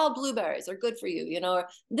blueberries are good for you, or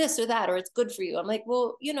this or that, or it's good for you. I'm like,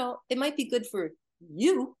 well, it might be good for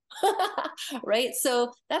you. Right?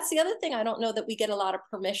 So that's the other thing I don't know that we get a lot of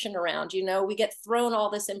permission around. We get thrown all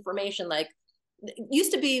this information. Like, it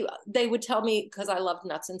used to be, they would tell me, because I love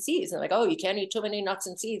nuts and seeds, and like, oh, you can't eat too many nuts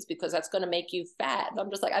and seeds because that's going to make you fat. And I'm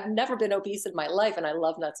just like, I've never been obese in my life, and I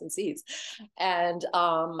love nuts and seeds. And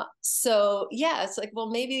so yeah, it's like, well,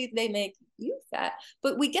 maybe they make you fat,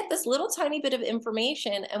 but we get this little tiny bit of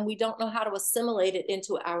information and we don't know how to assimilate it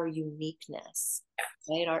into our uniqueness,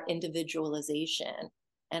 right? Our individualization.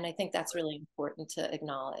 And I think that's really important to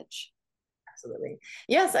acknowledge. Absolutely.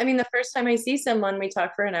 Yes. I mean, the first time I see someone, we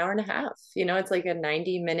talk for an hour and a half. It's like a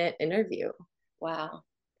 90-minute interview. Wow.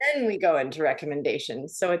 Then we go into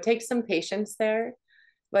recommendations. So it takes some patience there,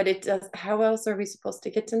 but it does. How else are we supposed to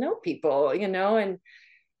get to know people,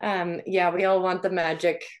 And yeah, we all want the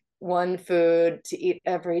magic one food to eat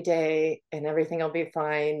every day and everything will be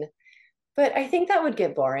fine. But I think that would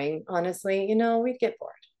get boring, honestly. We'd get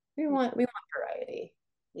bored. We want variety.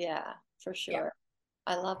 Yeah, for Yeah. sure.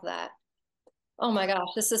 I love that. Oh my gosh,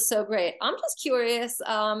 this is so great. I'm just curious,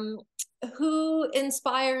 who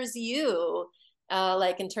inspires you,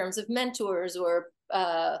 like in terms of mentors or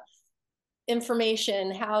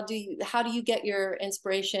information? How do you get your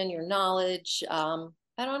inspiration, your knowledge? I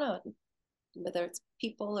don't know, whether it's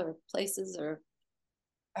people or places or.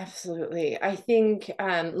 Absolutely. I think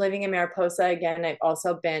living in Mariposa, again, I've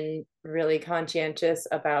also been really conscientious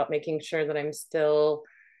about making sure that I'm still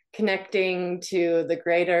connecting to the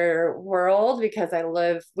greater world because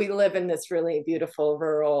we live in this really beautiful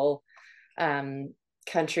rural um,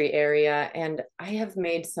 country area. And I have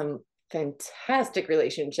made some fantastic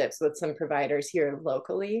relationships with some providers here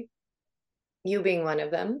locally, you being one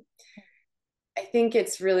of them. I think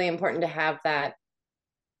it's really important to have that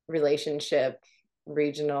relationship,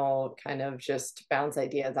 regional kind of just bounce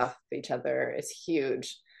ideas off of each other is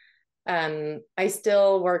huge. I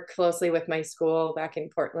still work closely with my school back in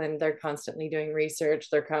Portland. They're constantly doing research.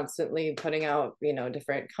 They're constantly putting out,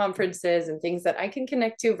 different conferences and things that I can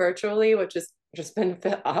connect to virtually, which has just been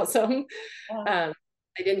awesome. Yeah. Um,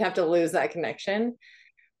 I didn't have to lose that connection,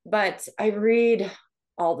 but I read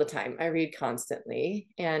all the time. I read constantly.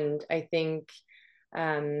 And I think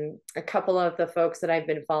a couple of the folks that I've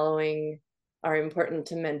been following are important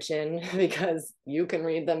to mention because you can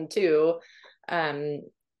read them too. Um,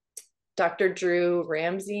 Dr. Drew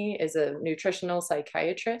Ramsey is a nutritional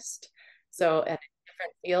psychiatrist, so at a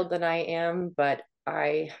different field than I am, but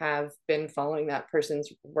I have been following that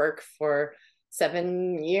person's work for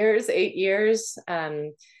 7 years, 8 years.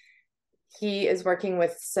 He is working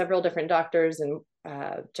with several different doctors in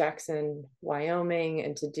Jackson, Wyoming,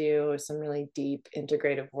 and to do some really deep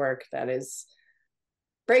integrative work that is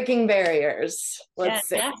breaking barriers, Yeah, let's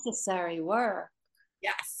say. necessary work.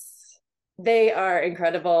 Yes, they are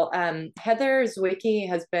incredible. Heather Zwicky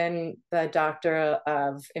has been the doctor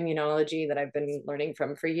of immunology that I've been learning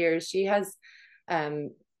from for years. She has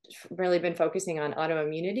really been focusing on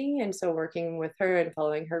autoimmunity. And so working with her and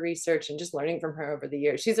following her research and just learning from her over the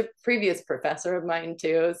years. She's a previous professor of mine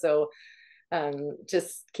too. So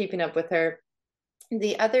just keeping up with her.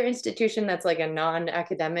 The other institution that's like a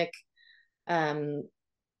non-academic um,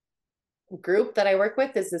 group that I work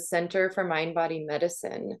with is the Center for Mind Body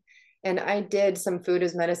Medicine. And I did some food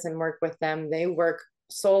as medicine work with them. They work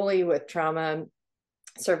solely with trauma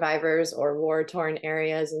survivors or war torn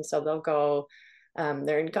areas. And so they'll go,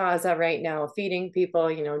 they're in Gaza right now, feeding people,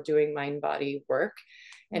 doing mind body work.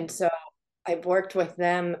 And so I've worked with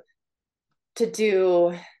them to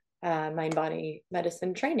do mind body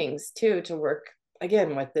medicine trainings too, to work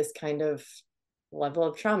again with this kind of level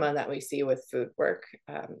of trauma that we see with food work.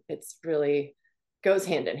 It's really goes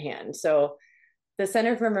hand in hand. So the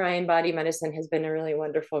Center for Mind Body Medicine has been a really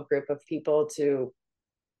wonderful group of people to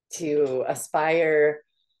aspire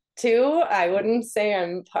to. I wouldn't say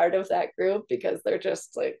I'm part of that group because they're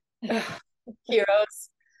just like heroes,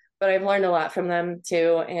 but I've learned a lot from them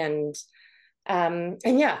too. And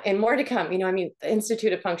And yeah, and more to come. I mean, the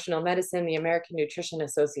Institute of Functional Medicine, the American Nutrition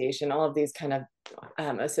Association, all of these kind of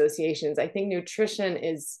associations. I think nutrition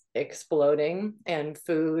is exploding, and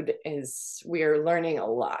food is. We are learning a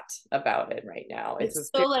lot about it right now. It's a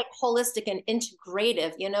It's so like holistic and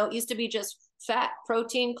integrative. It used to be just fat,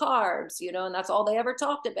 protein, carbs, and that's all they ever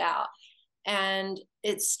talked about. And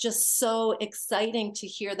it's just so exciting to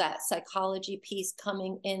hear that psychology piece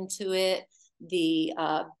coming into it, the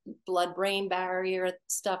blood brain barrier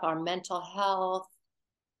stuff, our mental health,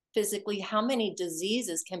 physically, how many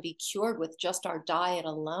diseases can be cured with just our diet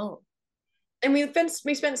alone. and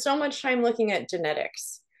we spent so much time looking at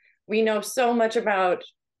genetics. We know so much about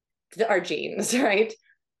our genes, right?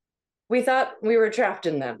 We thought we were trapped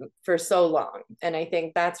in them for so long. And I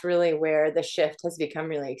think that's really where the shift has become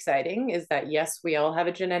really exciting, is that yes, we all have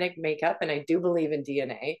a genetic makeup, and I do believe in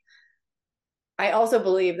DNA. I also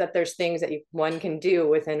believe that there's things that one can do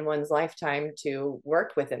within one's lifetime to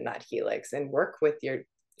work within that helix and work with your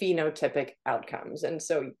phenotypic outcomes. And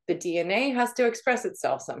so the DNA has to express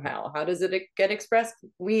itself somehow. How does it get expressed?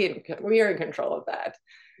 We are in control of that.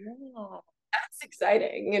 Yeah. That's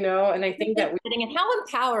exciting, and I think that we And how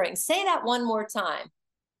empowering. Say that one more time.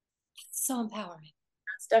 So empowering.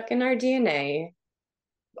 stuck in our DNA.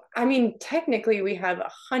 I mean, technically, we have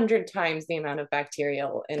 100 times the amount of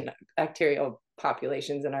bacterial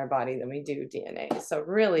populations in our body than we do DNA. So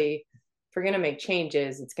really, if we're going to make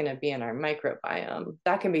changes, it's going to be in our microbiome.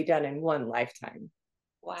 That can be done in one lifetime.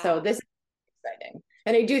 Wow. So this is exciting.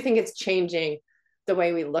 And I do think it's changing the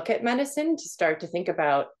way we look at medicine, to start to think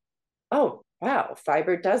about, oh, wow,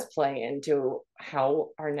 fiber does play into how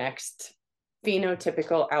our next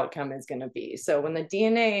phenotypical outcome is going to be. So when the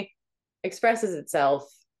DNA expresses itself,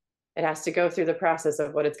 it has to go through the process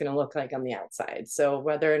of what it's going to look like on the outside. So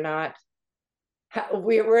whether or not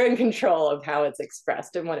we're in control of how it's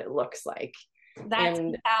expressed and what it looks like. That's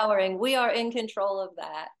empowering. We are in control of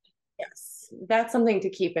that. Yes, that's something to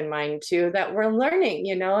keep in mind too, that we're learning,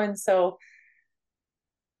 and so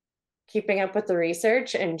keeping up with the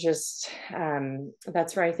research, and just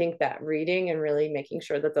that's where I think that reading and really making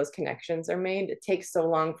sure that those connections are made. It takes so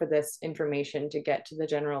long for this information to get to the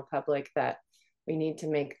general public that we need to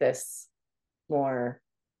make this more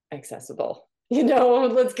accessible.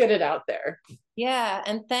 Let's get it out there. Yeah.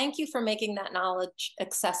 And thank you for making that knowledge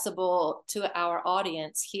accessible to our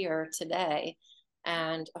audience here today.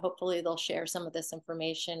 And hopefully they'll share some of this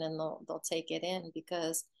information and they'll take it in,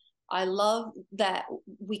 because I love that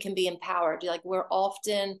we can be empowered. Like, we're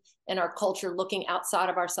often in our culture looking outside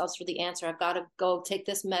of ourselves for the answer. I've got to go take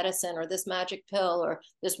this medicine or this magic pill or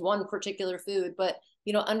this one particular food. But,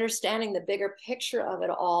 understanding the bigger picture of it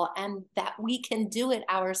all, and that we can do it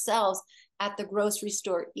ourselves at the grocery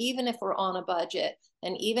store, even if we're on a budget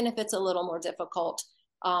and even if it's a little more difficult,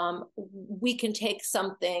 we can take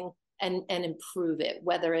something and improve it,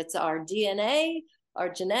 whether it's our DNA, our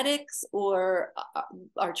genetics, or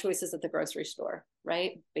our choices at the grocery store,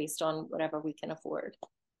 right? Based on whatever we can afford.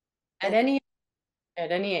 At any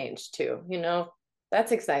age too,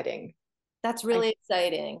 that's exciting. That's really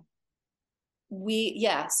exciting.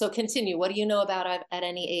 So continue. What do you know about at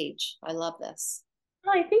any age? I love this.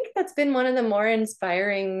 Well, I think that's been one of the more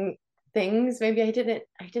inspiring things. Maybe I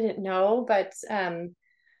didn't know, but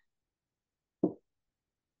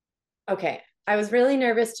okay. I was really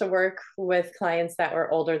nervous to work with clients that were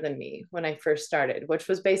older than me when I first started, which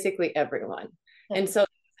was basically everyone. And so it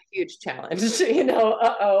was a huge challenge,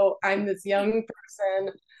 I'm this young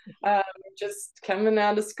person, just coming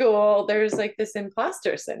out of school. There's like this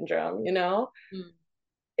imposter syndrome,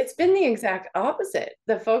 It's been the exact opposite.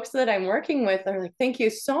 The folks that I'm working with are like, thank you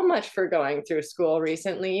so much for going through school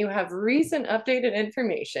recently. You have recent updated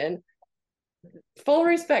information, full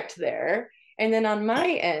respect there. And then on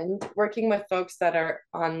my end, working with folks that are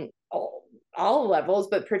on all levels,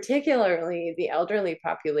 but particularly the elderly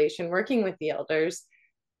population, working with the elders,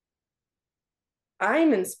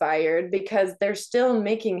 I'm inspired because they're still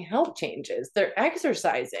making health changes. They're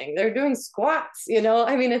exercising, they're doing squats,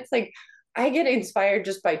 I mean, it's like, I get inspired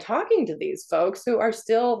just by talking to these folks who are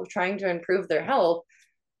still trying to improve their health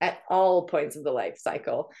at all points of the life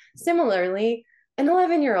cycle. Similarly, an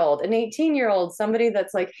 11-year-old, an 18-year-old, somebody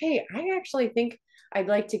that's like, hey, I actually think I'd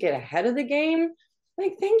like to get ahead of the game.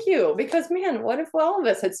 Like, thank you. Because man, what if all of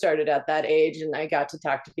us had started at that age and I got to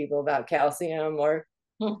talk to people about calcium or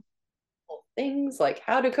things like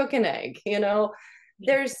how to cook an egg,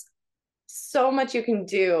 There's so much you can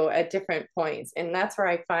do at different points. And that's where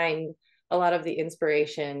I find a lot of the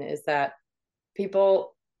inspiration, is that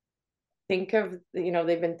people think of,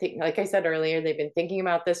 they've been thinking, like I said earlier, they've been thinking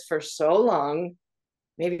about this for so long.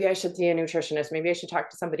 maybe I should see a nutritionist. Maybe I should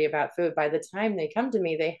talk to somebody about food. By the time they come to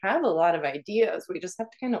me, they have a lot of ideas. We just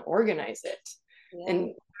have to kind of organize it Yeah. and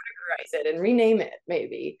categorize it and rename it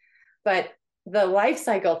maybe. But the life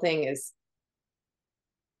cycle thing is,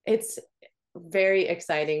 it's very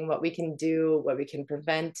exciting what we can do, what we can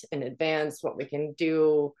prevent in advance, what we can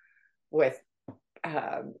do with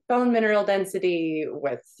bone mineral density,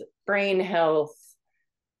 with brain health,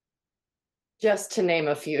 just to name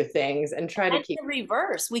a few things, and try to And keep.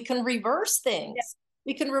 reverse. We can reverse Yeah. things.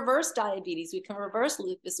 We can reverse diabetes. We can reverse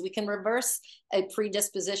lupus. We can reverse a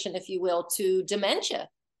predisposition, if you will, to dementia.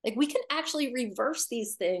 Like we can actually reverse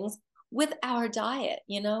these things with our diet,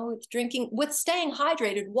 with drinking, with staying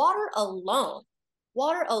hydrated, water alone.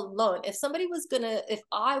 If somebody was if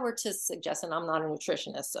I were to suggest, and I'm not a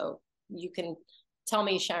nutritionist, so you can tell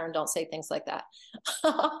me, Sharon, don't say things like that.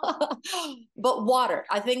 But water,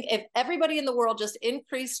 I think if everybody in the world just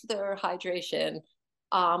increased their hydration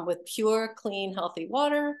with pure, clean, healthy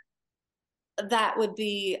water, that would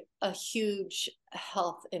be a huge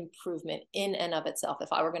health improvement in and of itself.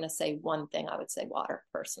 If I were going to say one thing, I would say water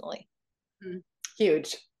personally.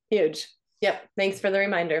 Huge, huge. Yep. Thanks for the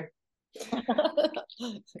reminder.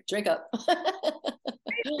 Drink up.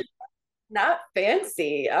 Not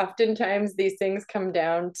fancy. Oftentimes these things come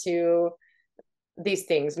down to these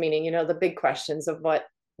things, meaning, the big questions of what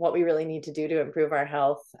we really need to do to improve our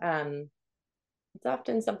health. It's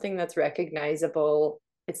often something that's recognizable.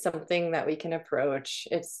 It's something that we can approach.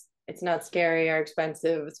 It's not scary or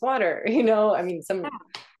expensive. It's water, I mean, some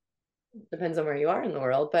depends on where you are in the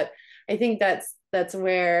world, but I think that's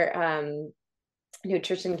where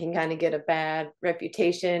nutrition can kind of get a bad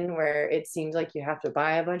reputation, where it seems like you have to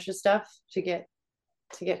buy a bunch of stuff to get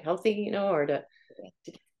healthy, or to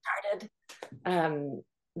get started.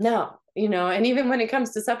 No, and even when it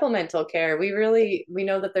comes to supplemental care, we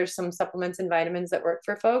know that there's some supplements and vitamins that work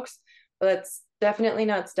for folks, but that's definitely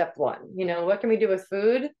not step one. What can we do with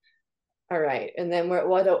food? All right, and then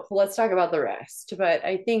let's talk about the rest. But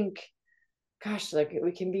I think, gosh, like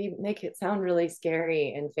we can make it sound really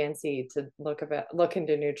scary and fancy to look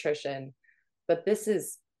into nutrition, but this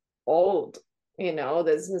is old. None of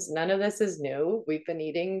this is new. We've been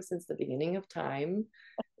eating since the beginning of time.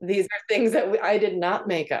 These are things that I did not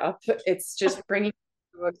make up. It's just bringing it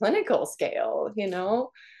to a clinical scale.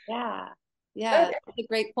 Yeah. Yeah, that's a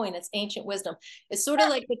great point. It's ancient wisdom. It's sort of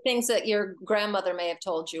like the things that your grandmother may have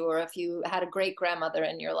told you, or if you had a great grandmother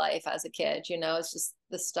in your life as a kid, it's just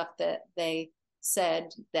the stuff that they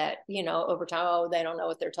said that, over time, oh, they don't know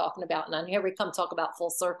what they're talking about. And then here we come, talk about full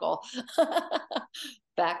circle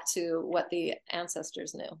back to what the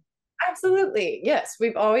ancestors knew. Absolutely. Yes.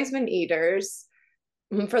 We've always been eaters.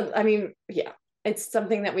 Yeah, it's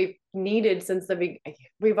something that we've needed since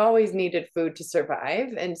we've always needed food to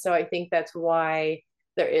survive. And so I think that's why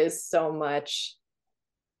there is so much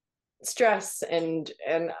stress and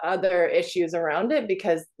other issues around it,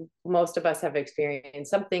 because most of us have experienced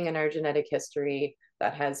something in our genetic history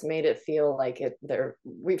that has made it feel like it's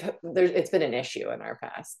been an issue in our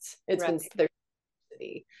past. It's right. Been there's,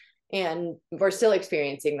 and we're still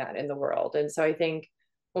experiencing that in the world. And so I think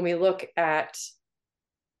when we look at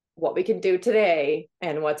what we can do today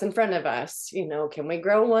and what's in front of us, can we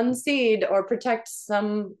grow one seed or protect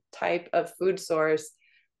some type of food source?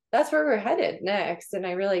 That's where we're headed next. And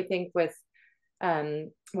I really think with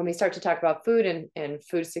when we start to talk about food and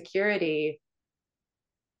food security,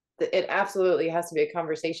 it absolutely has to be a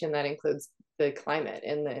conversation that includes the climate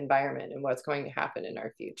and the environment and what's going to happen in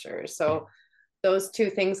our future. So those two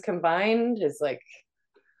things combined is like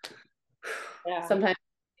sometimes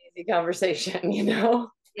an easy conversation,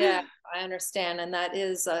 Yeah, I understand. And that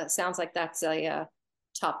is, sounds like that's a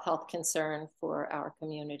top health concern for our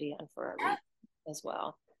community and for our region as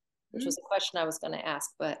well, which was a question I was going to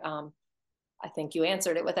ask, but I think you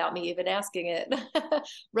answered it without me even asking it.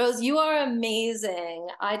 Rose, you are amazing.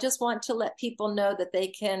 I just want to let people know that they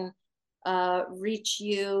can reach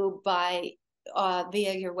you by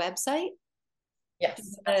via your website.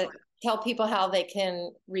 Yes. Tell people how they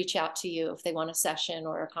can reach out to you if they want a session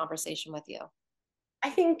or a conversation with you. I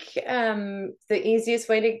think the easiest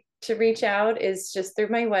way to reach out is just through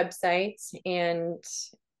my website, and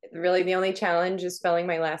really the only challenge is spelling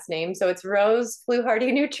my last name. So it's Rose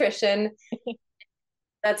Fluharty Nutrition.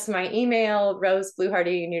 That's my email,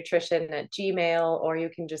 rosefluhartynutrition@gmail, or you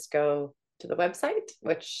can just go to the website,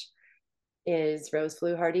 which is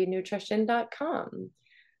rosefluhartynutrition.com.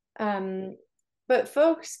 But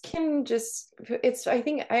folks can I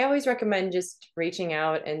think I always recommend just reaching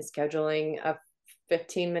out and scheduling a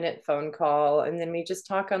 15-minute phone call, and then we just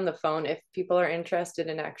talk on the phone if people are interested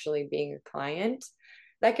in actually being a client.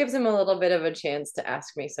 that gives them a little bit of a chance to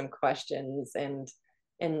ask me some questions and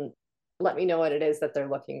let me know what it is that they're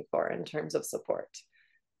looking for in terms of support.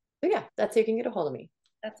 So yeah, that's how you can get a hold of me.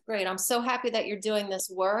 That's great. I'm so happy that you're doing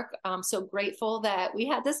this work. I'm so grateful that we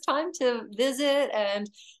had this time to visit, and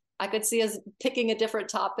I could see us picking a different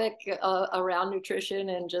topic around nutrition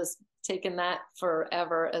and just taking that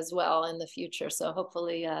forever as well in the future. So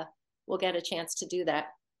hopefully we'll get a chance to do that.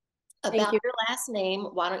 Thank About you. your last name,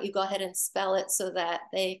 why don't you go ahead and spell it so that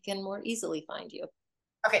they can more easily find you?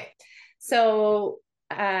 Okay. So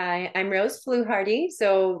I'm Rose Fluharty.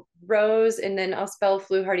 So Rose, and then I'll spell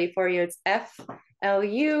Fluharty for you. It's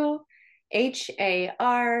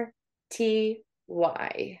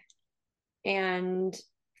Fluharty. And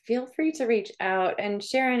feel free to reach out. And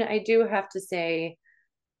Sharon, I do have to say,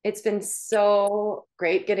 it's been so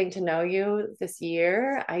great getting to know you this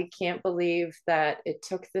year. I can't believe that it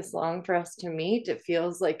took this long for us to meet. It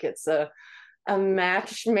feels like it's a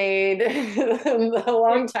match made a We're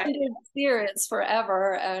long time. kindred spirits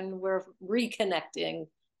forever, and we're reconnecting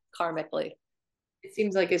karmically. It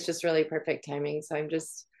seems like it's just really perfect timing. So I'm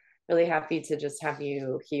just really happy to just have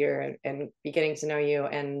you here and be getting to know you.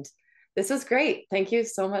 And this was great. Thank you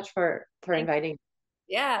so much for inviting.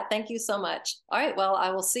 Yeah, thank you so much. All right, well, I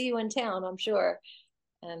will see you in town, I'm sure.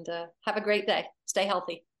 And have a great day. Stay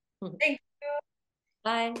healthy. Thank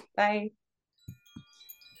Bye. you. Bye.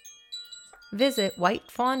 Visit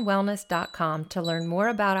whitefawnwellness.com to learn more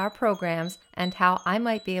about our programs and how I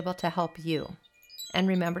might be able to help you. And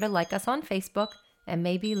remember to like us on Facebook and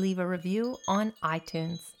maybe leave a review on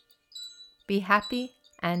iTunes. Be happy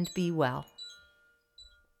and be well.